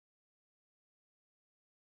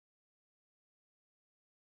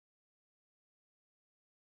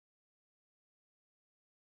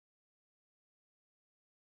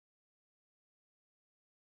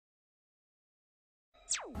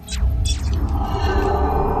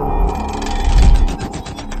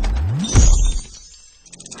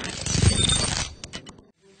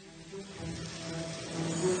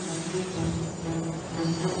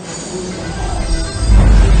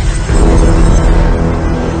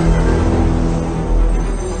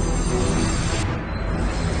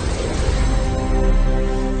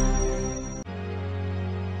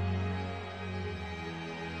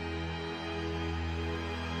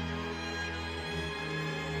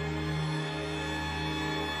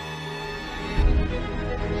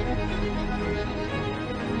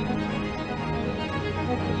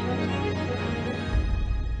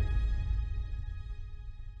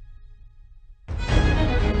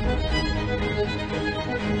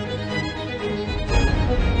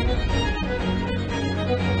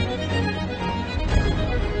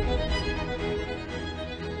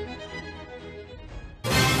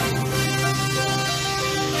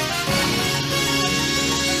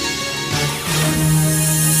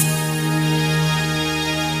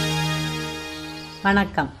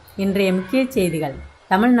வணக்கம். இன்றைய முக்கிய செய்திகள்.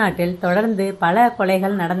 தமிழ்நாட்டில் தொடர்ந்து பல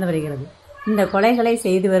கொலைகள் நடந்து வருகிறது. இந்த கொலைகளை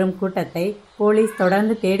செய்து வரும் கூட்டத்தை போலீஸ்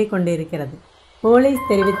தொடர்ந்து தேடிக்கொண்டிருக்கிறது. போலீஸ்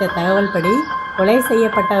தெரிவித்த தகவல் படி கொலை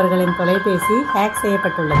செய்யப்பட்டவர்களின் தொலைபேசி ஹேக்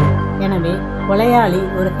செய்யப்பட்டுள்ளது. எனவே கொலையாளி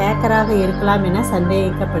ஒரு ஹேக்கராக இருக்கலாம் என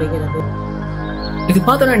சந்தேகிக்கப்படுகிறது. இது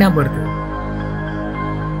பார்த்தோன்னா ஞாபகம் வருது.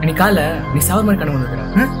 அன்னைக்கு காலைல நீ சவர்மர் கனவு வந்துருக்கிற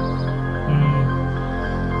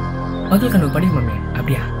பகல் கனவு படி மம்மி.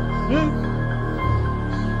 அப்படியா?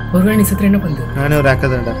 ஒருவேளை நீ சத்திர என்ன பண்ணுது? நானே ஒரு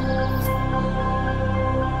ஹேக்கர் தான்டா.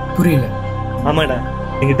 புரியல. ஆமாடா,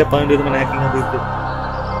 என்கிட்ட 12 விதமான ஹேக்கிங் அது இருக்கு.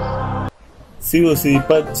 COC,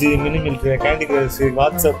 PUBG, மினிமிலிட்டரி, candy crush,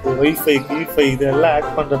 WhatsApp, wifi, கீஃபை இதெல்லாம்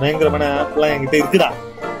ஹேக் பண்ற பயங்கரமான ஆப்லாம் என்கிட்ட இருக்குடா.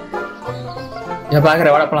 ஏன்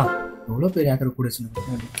பாக்குற வளப்பலாம் எவ்வளவு பேர் ஹேக்கர் கூட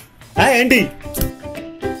சொன்னாங்க. ஏண்டி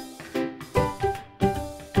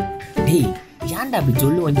டேய் ஏன்டா அப்படி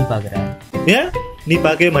சொல்லு வந்து பாக்குற? ஏன் நீ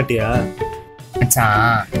பார்க்கவே மாட்டியா?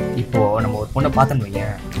 மச்சான், இப்போ நம்ம ஒரு பொண்ணை பார்த்தோன்னு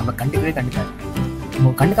வையன், நம்ம கண்டுக்காது.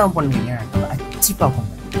 நம்ம கண்டுக்காம பண்ணுவீங்க, நம்ம அச்சு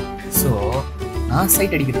பார்ப்போங்க. ஸோ நான்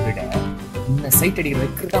சைட் அடிக்கிறத விட இந்த சைட் அடிக்கிற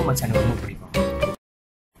வைக்கிறது தான் மச்சான் எனக்கு ரொம்ப பிடிக்கும்.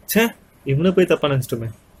 சே, இவனை போய் தப்பா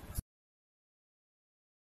நினைச்சிட்டோமே.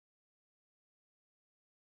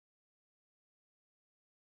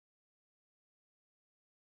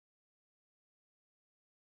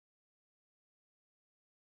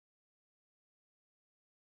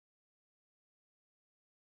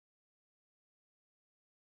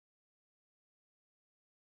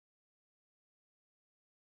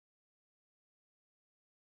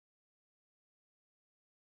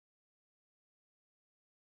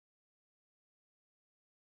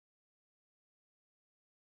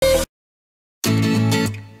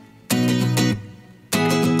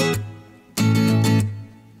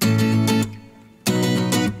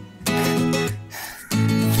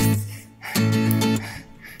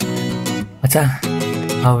 மச்சா,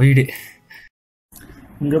 அவ வீடு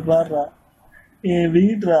இங்க பாருடா, என்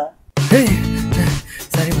வீடுடா.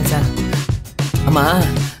 சரி மச்சான். ஆமா,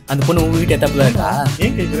 அந்த பொண்ணு உங்க வீட்டு எத்தாப்புல இருக்கா?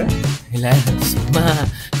 ஏன் கேக்குற? இல்ல சும்மா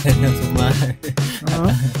சும்மா.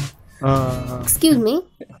 Excuse me.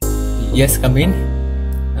 S, come in.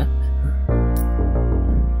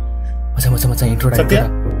 மச்சான் மச்சான் மச்சான் இன்ட்ரோடா. சத்யா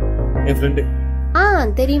என் ஃப்ரெண்ட்.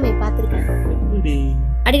 தெரியுமே, பாத்திருக்கேன்.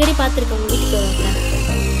 அடிக்கடி பாத்திருக்கேன் உங்க வீட்டுக்கு வரேன்.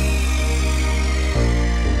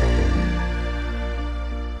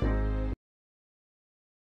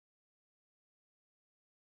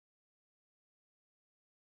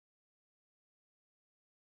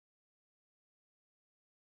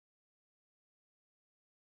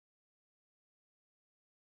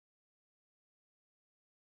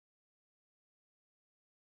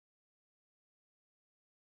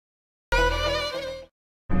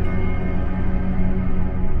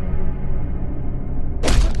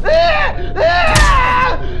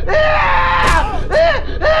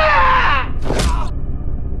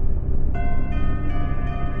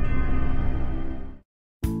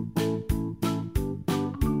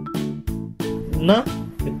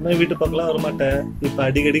 வீட்டு பக்கம் வர மாட்டேன், இப்ப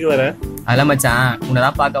அடிக்கடிக்கு வர. அதெல்லாம் மச்சான்,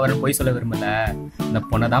 உன்னதான் பார்க்க வரேன் போய் சொல்ல விரும்பல. இந்த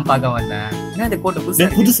பொண்ணை தான் பார்க்க வந்தேன். என்ன இந்த கோட்டை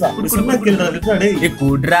புதுசா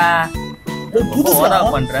குடுறா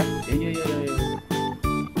பண்ற?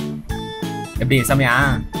 எப்படி சமயா?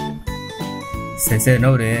 சரி சரி,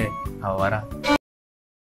 நோரு அவ வரா.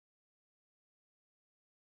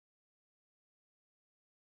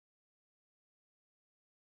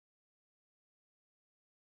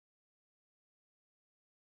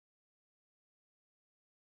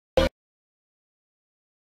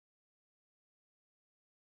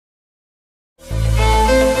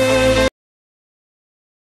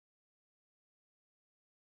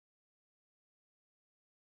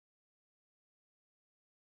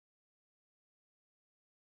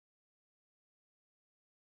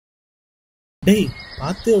 டேய்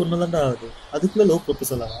பார்த்தே ஒண்ணுதான்டா ஆகுது, அதுக்குள்ள லவ்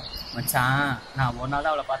ப்ரொபோசலா? மச்சான் நான் ஒரு நாள்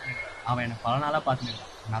தான் அவளை பார்த்துருக்கேன், அவன் எனக்கு பல நாளாக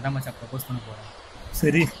பார்த்துருக்கான். நான் தான் மச்சான் ப்ரப்போஸ் பண்ண போகிறேன்.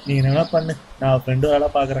 சரி நீ என்ன பண்ணு, நான் ஃப்ரெண்டு வேலை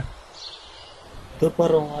பார்க்குறேன்.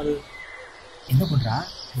 போடுறோம் அது என்ன பண்ணுறா?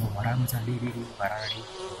 வரா மச்சான், டி வராடி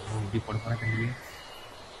இப்படி போட போகிறேன் தெரியல.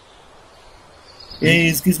 ஏய்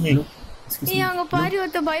எக்ஸ்கியூஸ் மீ. ஏய் அங்க பாரு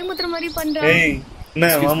ஒருத்த பயமுத்துற மாதிரி பண்றா. ஏய்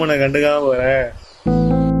என்ன மாமனை கண்டுக்காம போற?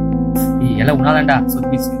 எல்லாம் உன்னாதான்டா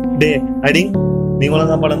சொத்திச்சு. டே அடி, நீ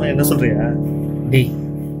தான் படமா என்ன சொல்றியா? டேய்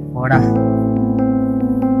போடா.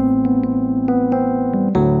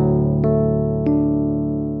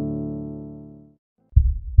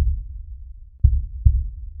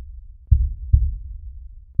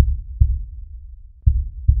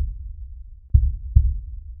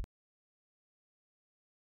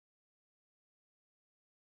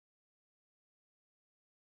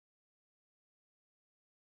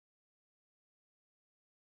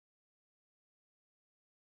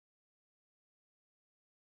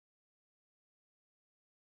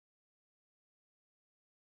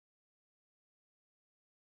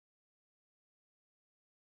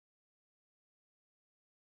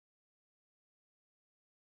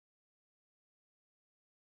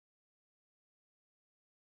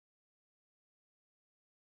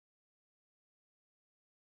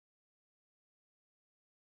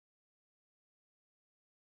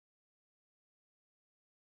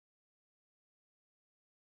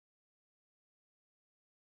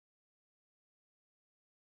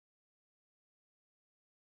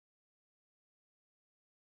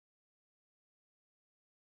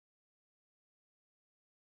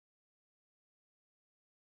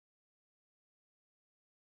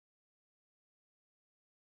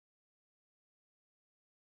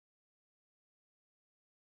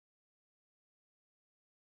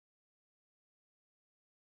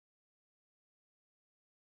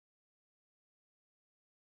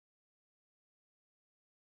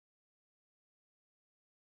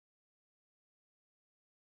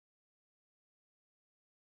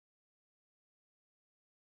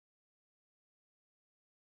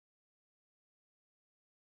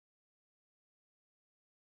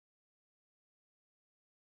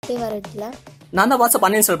 வரதுல நான் தான் வாட்ஸ்அப்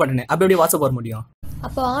அன்இன்ஸ்டால் பண்ணிட்டேன். அப்படி எப்படி வாட்ஸ்அப் வர முடியும்?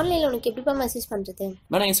 அப்போ ஆன்லைன்ல உனக்கு எப்படிப்பா மெசேஜ் பண்றது?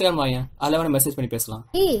 வேணா இன்ஸ்டாகிராம் வாங்க, அதில் வேணா மெசேஜ் பண்ணி பேசலாம்.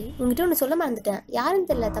 ஏய் உங்ககிட்ட ஒன்று சொல்ல மறந்துட்டேன், யாருன்னு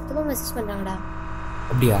தெரியல தப்பா மெசேஜ் பண்றாங்கடா.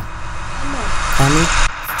 அப்படியா? ஆமா சாமி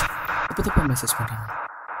இப்போ தப்பா மெசேஜ் பண்ணுறாங்க.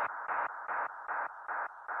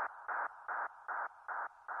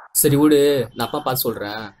 சரி விடு, நான் அப்பா பார்த்து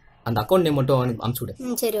சொல்கிறேன். அந்த அக்கௌண்ட் நேம் மட்டும் அனுப்பிச்சு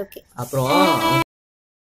விடு. சரி ஓகே. அப்புறம்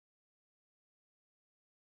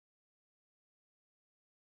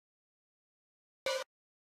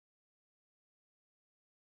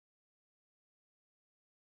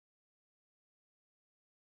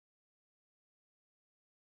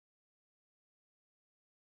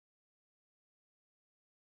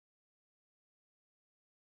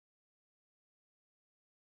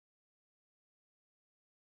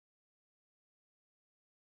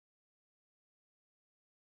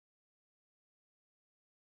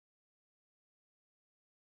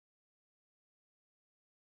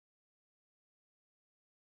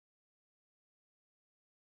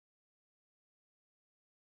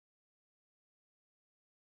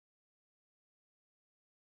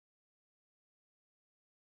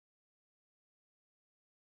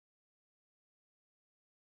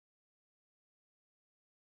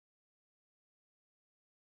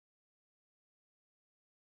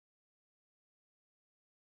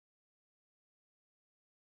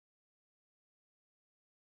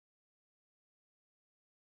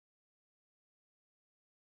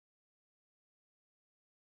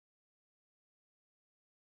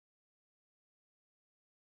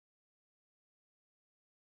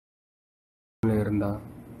இருந்தா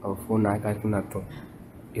அவள் ஃபோன் ஹேக் ஆயிருக்குன்னு அர்த்தம்.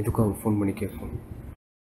 எதுக்கும் அவள் ஃபோன் பண்ணி கேட்போம்.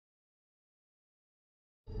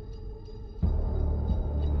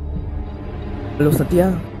 ஹலோ சத்யா,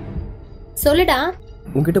 சொல்லுடா.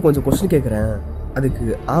 உங்ககிட்ட கொஞ்சம் கொஸ்டின் கேட்குறேன், அதுக்கு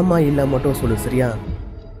ஆமா இல்லை மட்டும் சொல்லு சரியா?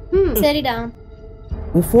 சரிடா.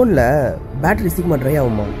 உன் ஃபோனில் பேட்டரி சீக்கிரமாக ட்ரை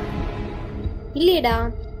ஆகுமா? இல்லையடா.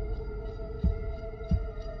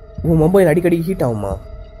 உன் மொபைல் அடிக்கடி ஹீட் ஆகுமா?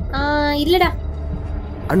 இல்லடா.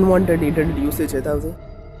 அன்வான்ட் இன்டர்நெட் யூசேஜ் ஏதாவது?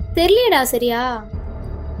 தெரியலடா. சரியா?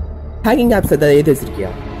 ஹேக்கிங் ஆப்ஸ் ஏதாவது ஏற்றி வச்சிருக்கியா?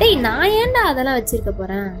 டேய் நான் ஏன்டா அதெல்லாம் வச்சிருக்க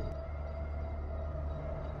போறேன்?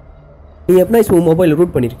 நீ எப்பனா உன் மொபைல்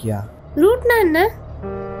ரூட் பண்ணிருக்கியா? ரூட்னா என்ன?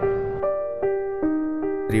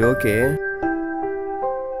 சரி ஓகே.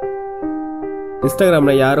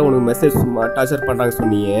 இன்ஸ்டாகிராம்ல யாரோ உனக்கு மெசேஜ் சும்மா டார்ச்சர் பண்றாங்க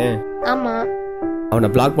சொன்னியே. ஆமா. அவனை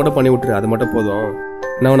பிளாக் மட்டும் பண்ணி விட்டுரு, அது மட்டும் போதும்.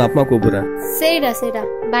 நான் அவனை அப்பா கூப்பிடுறேன். சரிடா சரிடா,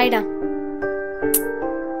 பாய்டா.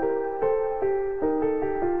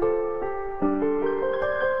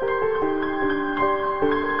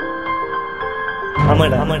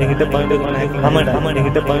 ஆமாடா என்கிட்ட பயங்கரமான ஆக்டிங். ஆமாடா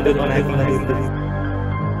என்கிட்ட பயங்கரமான ஆக்டிங் இருக்கு.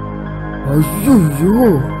 ஐயோ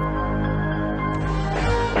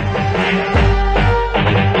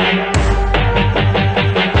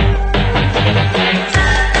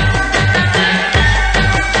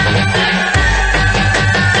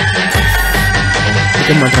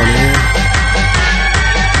மாட்டானே.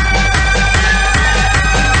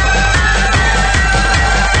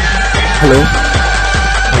 ஹலோ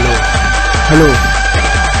ஹலோ, ஹலோ,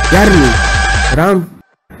 யார் நீ? ராம்.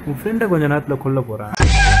 உன் ஃப்ரெண்டை கொஞ்ச நேரத்தில் கொல்ல போகிறேன்.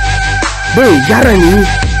 டேய், யாரா நீ?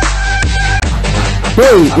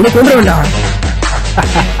 டேய், உனக்கு கொண்டு வேண்டாம்.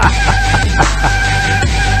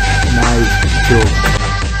 Nice joke.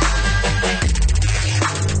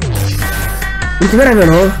 உனக்கு வேற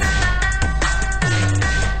வேணும்?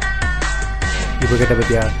 இப்போ கேட்ட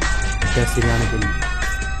பத்தியா சரியான கேள்வி.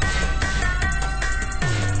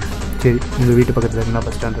 சரி, உங்கள் வீட்டு பக்கத்தில் என்ன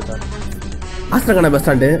பஸ் ஸ்டாண்ட் இருக்கா? ஆஸ்திரகான பஸ்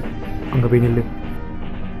ஸ்டாண்டு. அங்கே போய் நில்லு.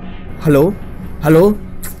 ஹலோ ஹலோ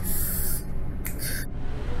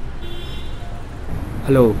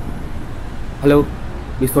ஹலோ ஹலோ,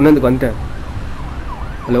 நீ சொன்னதுக்கு வந்துட்டேன்.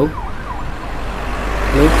 ஹலோ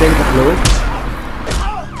ஹலோ, கேட்குதா? Hello.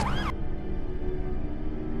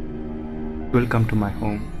 Welcome to my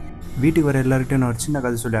home. வீட்டுக்கு வர எல்லார்கிட்டையும் நான் ஒரு சின்ன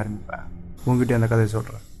கதை சொல்லி ஆரம்பிப்பேன். உங்ககிட்ட அந்த கதை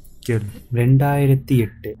சொல்கிறேன், கேளு.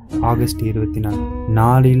 2008 ஆகஸ்ட் 24,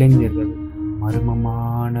 4 இளைஞர்கள்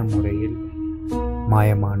மர்மமான முறையில்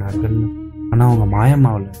மாயமானார்கள். ஆனால் அவங்க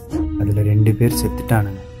மாயமாகல, அதில் 2 பேர்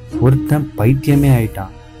செத்துட்டானுங்க. ஒருத்தன் பைத்தியமே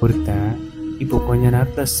ஆயிட்டான். ஒருத்தன் இப்போ கொஞ்ச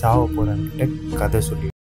நேரத்தில் சாவ போறான்கிட்ட கதை சொல்லி.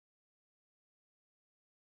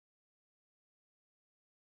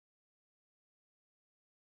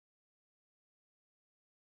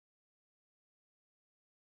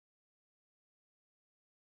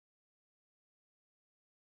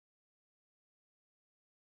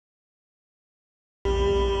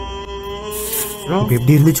 இப்போ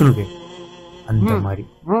எப்படி இருந்துச்சு உனக்கு? அந்த மாதிரி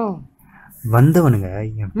வந்தவனுங்க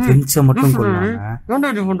என் ஃப்ரெண்ட்ஸை மட்டும் கொள்ளாம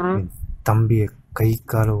என் தம்பியை கை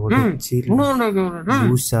காலை உடைச்சி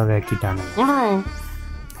லூசாவே ஆக்கிட்டானுங்க.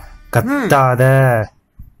 கத்தாத.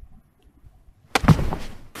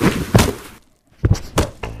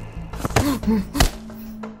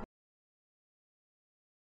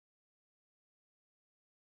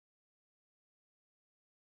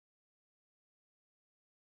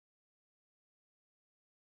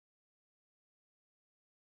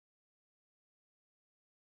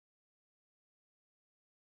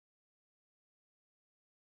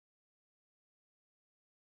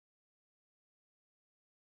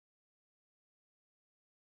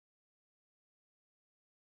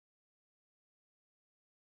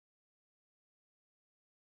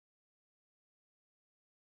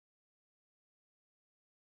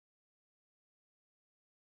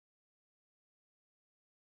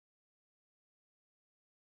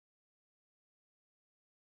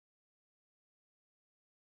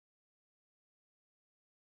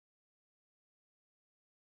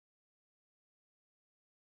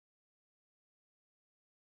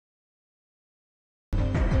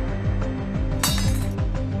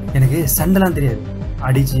 எனக்கு சண்டைலாம் தெரியாது.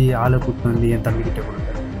 அடித்து ஆளை கூப்பிட்டு வந்து என் தம்பிக்கிட்ட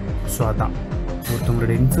கொடுத்தேன். ஸோ அதான்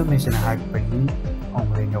ஒருத்தவங்களோட இன்ஃபர்மேஷனை ஹேக் பண்ணி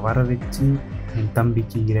அவங்கள இங்கே வர வச்சு என்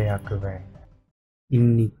தம்பிக்கு இரையாக்குவேன்.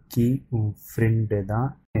 இன்னைக்கு உன் ஃப்ரெண்டு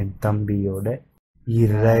தான் என் தம்பியோட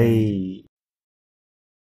இறை.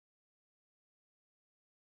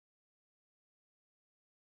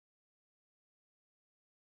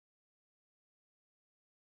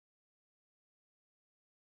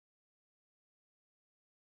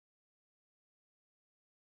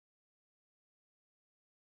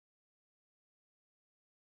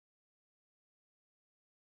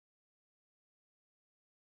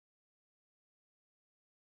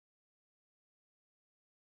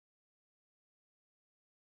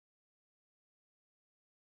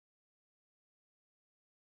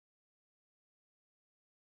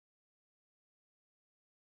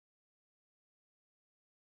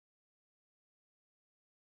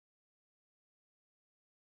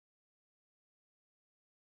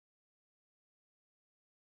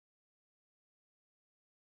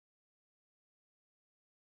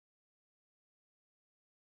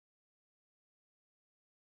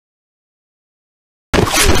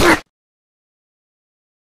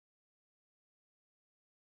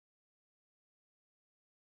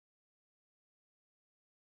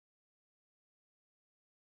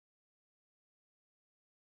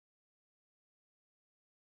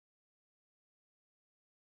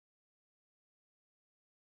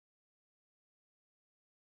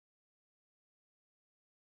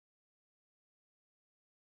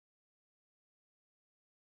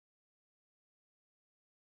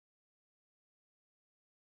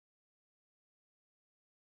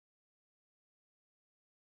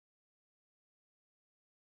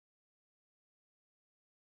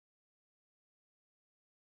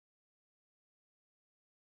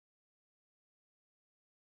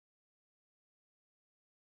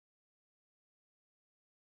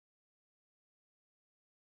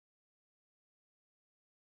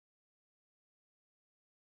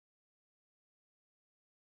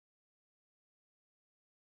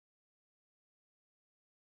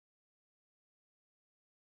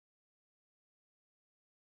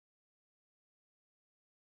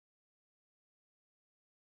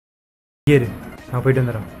 இரு, நான் போயிட்டு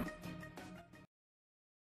வந்துடுறேன்.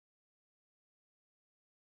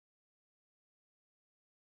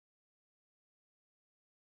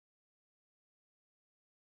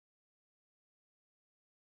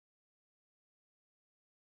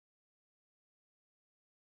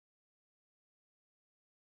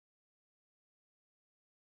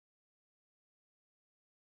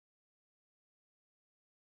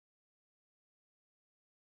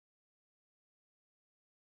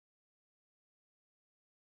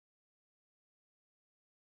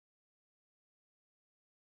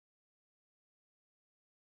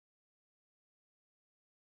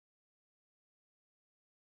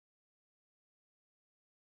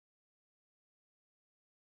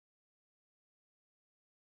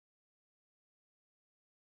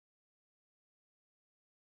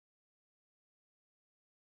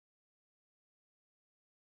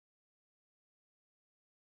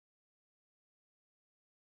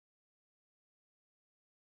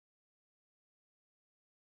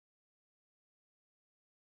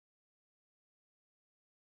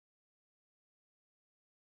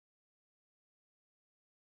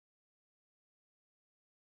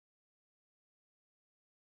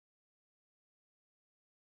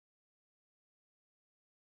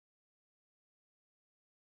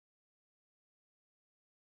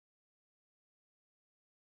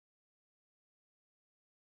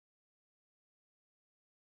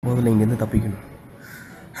 முதல்ல இங்கேருந்து தப்பிக்கணும்.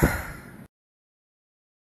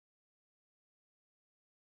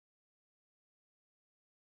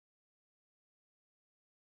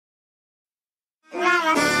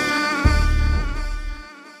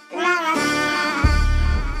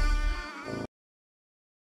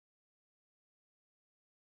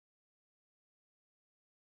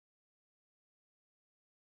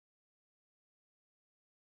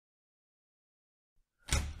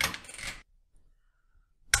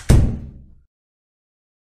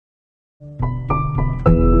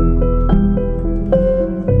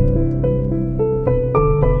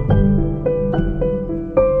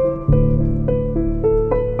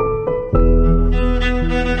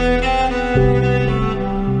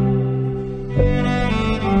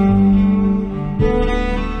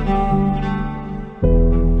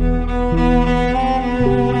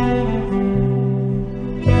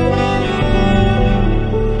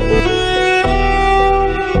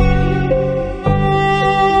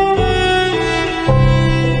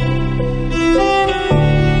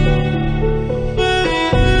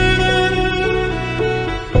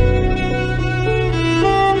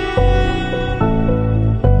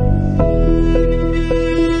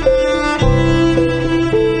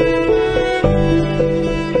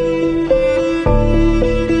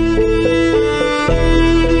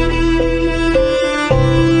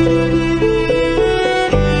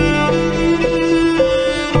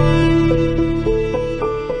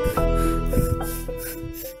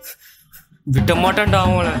 விட்ட மாட்டேன்டா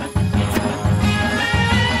அவங்கள.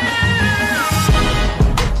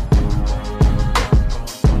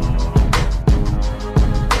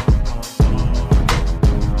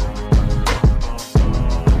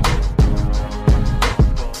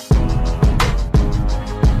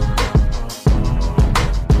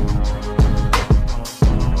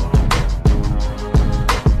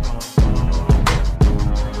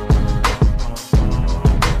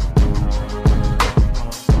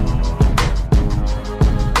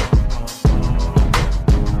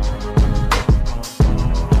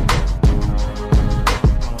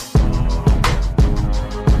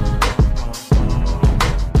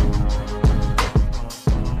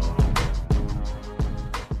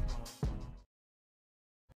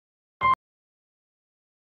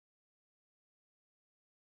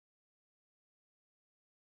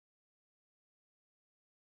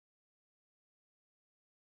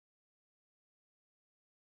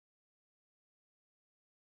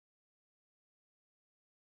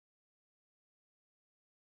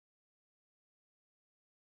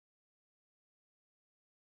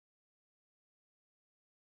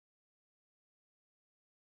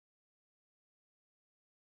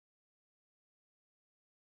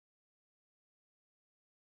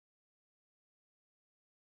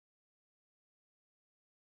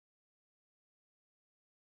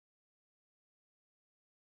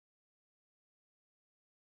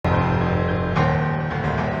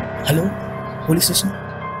 Hello, police station?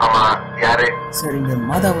 ஆமா, யாரு? சார், இங்கே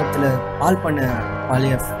மாதாவரத்தில் பால் பண்ண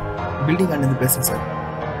பாளைய பில்டிங் அண்ணன் பேசுகிறேன் சார்.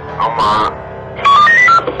 ஆமா,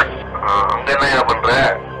 அங்க என்ன பண்ற?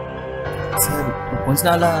 சார், கொஞ்ச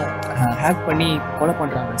நாளாக ஹேக் பண்ணி கொலை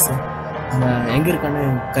பண்ணுறாங்க சார். அவன் எங்கே இருக்கான்னு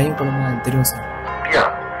கையும் கொலைமா தெரியும் சார். அப்படியா?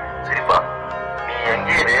 சரிப்பா, நீ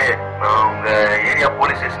எங்கே இரு, நான் உங்க ஏரியா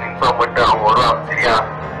போலீஸ் ஸ்டேஷன் இன்ஃபார்ம் பண்ணிட்டு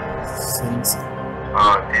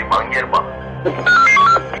அவன் அங்கே இருப்பான்.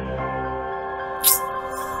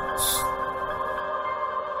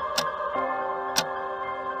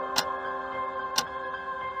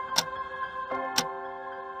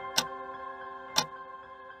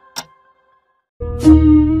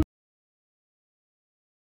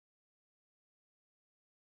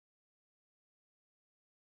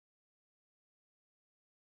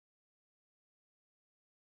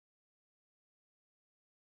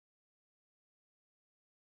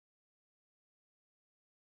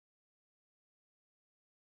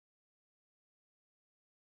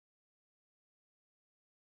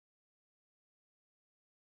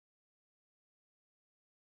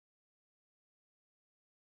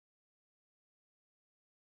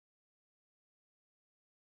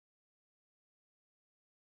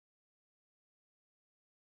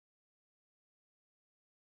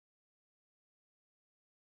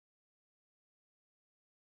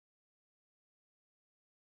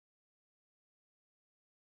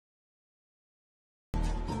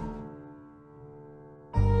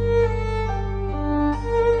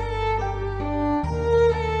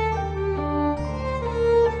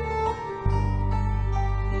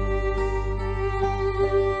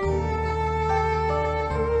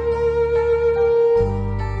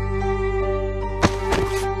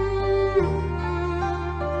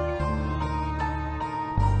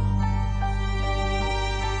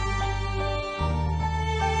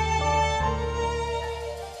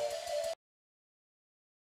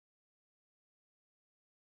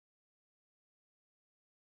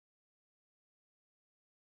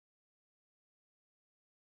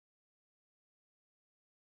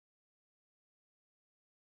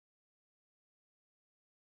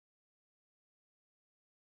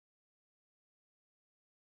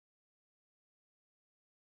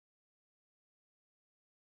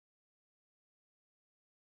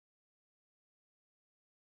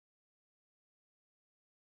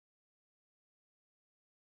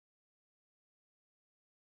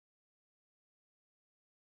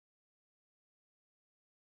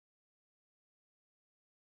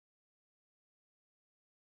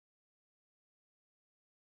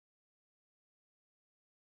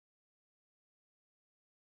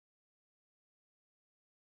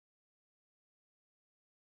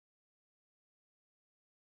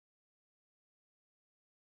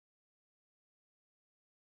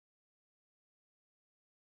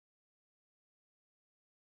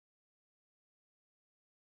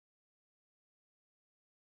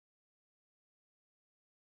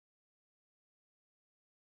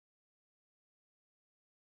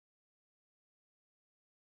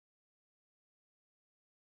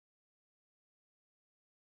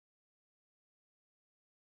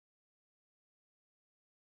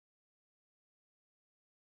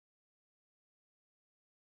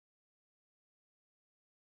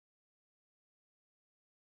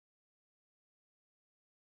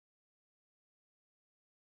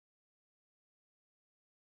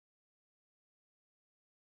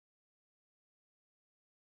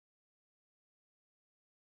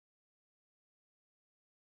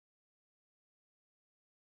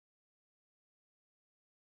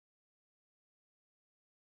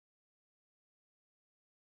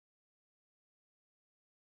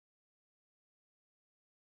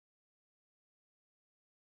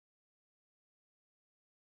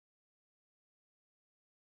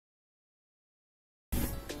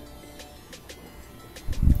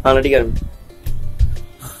 நடிக்கிறேன்.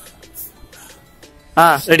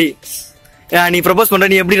 ரெடி. நீ ப்ரப்போஸ் பண்ற,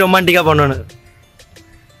 நீ எப்படி ரொமான்டிக்கா பண்ணணும்?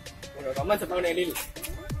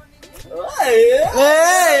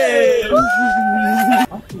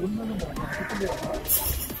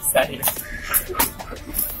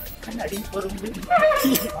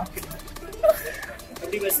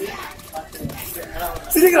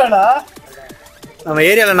 சிரிக்கிறானா? நம்ம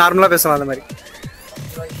ஏரியால நார்மலா பேசலாம் அந்த மாதிரி.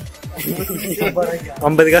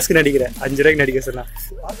 50 காசுக்கு நடிக்கிறேன், 5 ரூபாய்க்கு நடிக்க சொன்னா.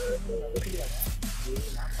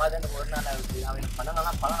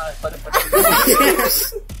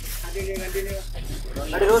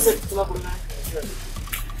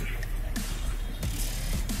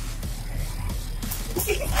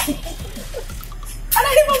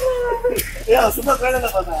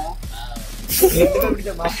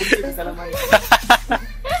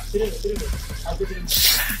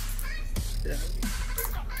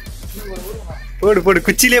 போடு போடு,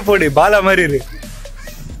 குச்சிலே போடு, பாலா மாதிரி இரு.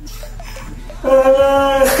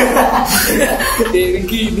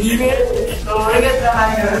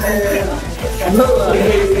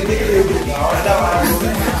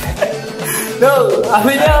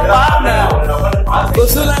 அமைதியா பாருங்க.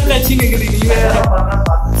 கொசுலாம் கட்சி நிக்குது. நீ